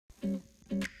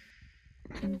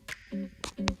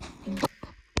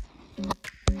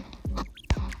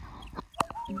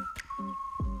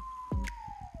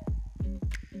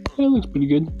looks pretty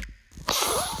good.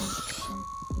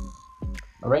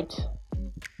 Alright.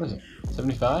 What is it?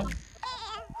 75?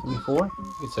 74?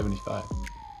 It's 75.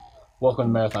 Welcome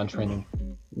to Marathon Training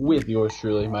with yours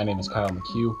truly. My name is Kyle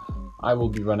McHugh. I will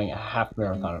be running a half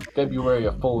marathon in February,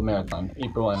 a full marathon in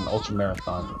April, and an ultra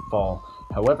marathon in the fall.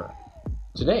 However,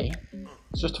 today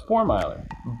it's just a 4-miler,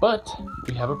 but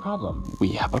we have a problem.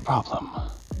 We have a problem.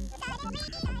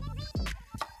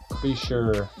 Pretty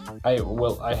sure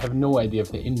I have no idea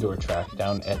if the indoor track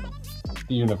down at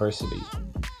the university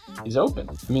is open.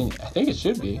 I mean, I think it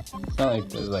should be. It's not like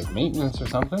there's like maintenance or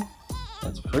something.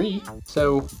 It's free.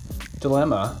 So,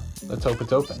 dilemma. Let's hope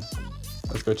it's open.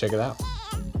 Let's go check it out.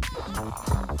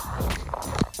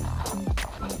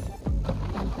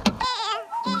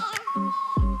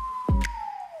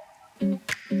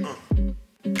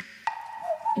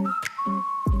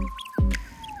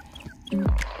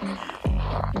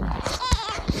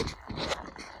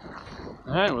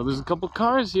 Alright, well, there's a couple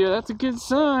cars here. That's a good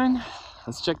sign.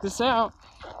 Let's check this out.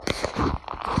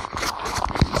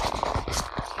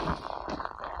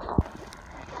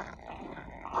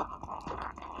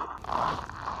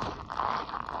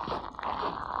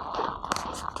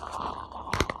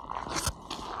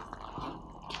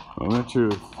 Moment of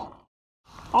truth.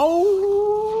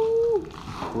 Oh!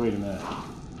 Wait a minute.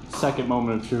 Second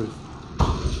moment of truth.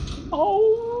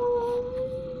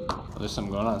 Oh! Well, there's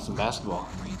something going on. Some basketball.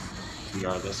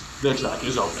 Regardless, the track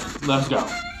is open. Let's go.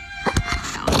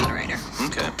 Moderator.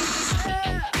 Okay.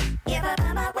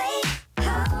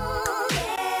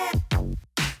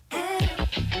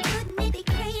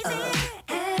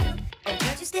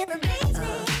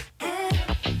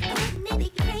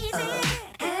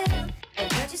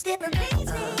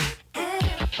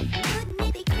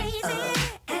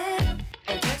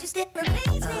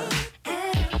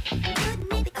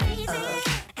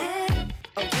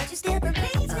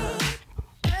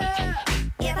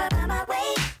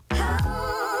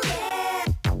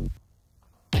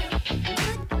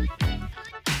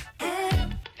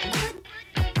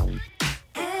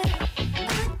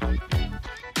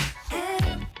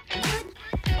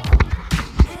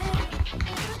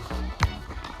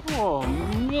 Oh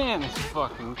man, it's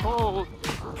fucking cold.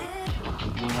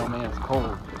 You know, man, it's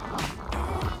cold.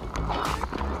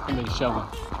 Somebody's shoveling.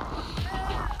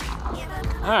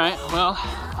 Alright, well,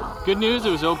 good news,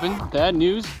 it was open. Bad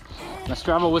news, my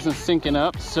strava wasn't syncing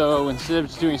up, so instead of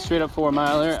just doing a straight up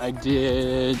 4-miler, I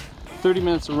did 30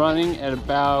 minutes of running at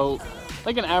about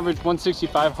like an average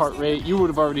 165 heart rate. You would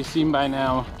have already seen by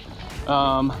now.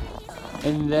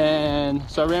 And then,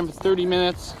 so I ran for 30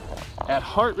 minutes at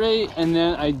heart rate, and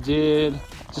then I did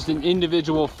just an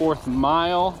individual 4th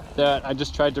mile that I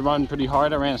just tried to run pretty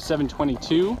hard. I ran a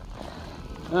 7:22.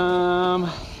 And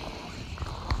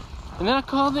then I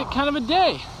called it kind of a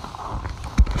day.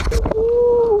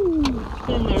 Woo!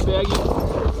 Get in there, Baggy.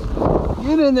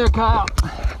 Get in there, Kyle.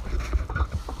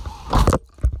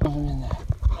 I'm in there.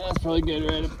 That's probably good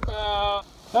right about.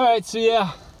 Alright, so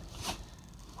yeah.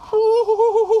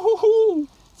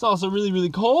 It's also really,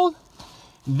 really cold.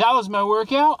 That was my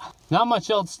workout. Not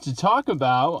much else to talk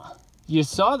about. You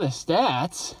saw the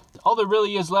stats. All there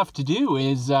really is left to do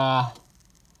is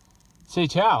say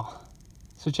ciao.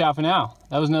 So ciao for now.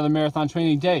 That was another marathon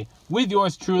training day with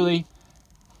yours truly.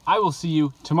 I will see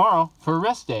you tomorrow for a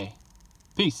rest day.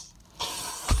 Peace.